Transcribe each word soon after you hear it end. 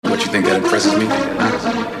But you think that impresses me?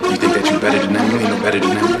 Huh? You think that you better than them? You ain't no better than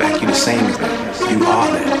them. In fact, you the same as them. You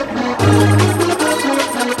are that.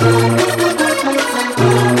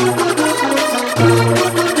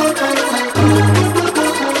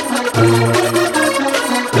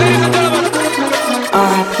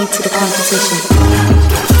 R.I.P. to the competition.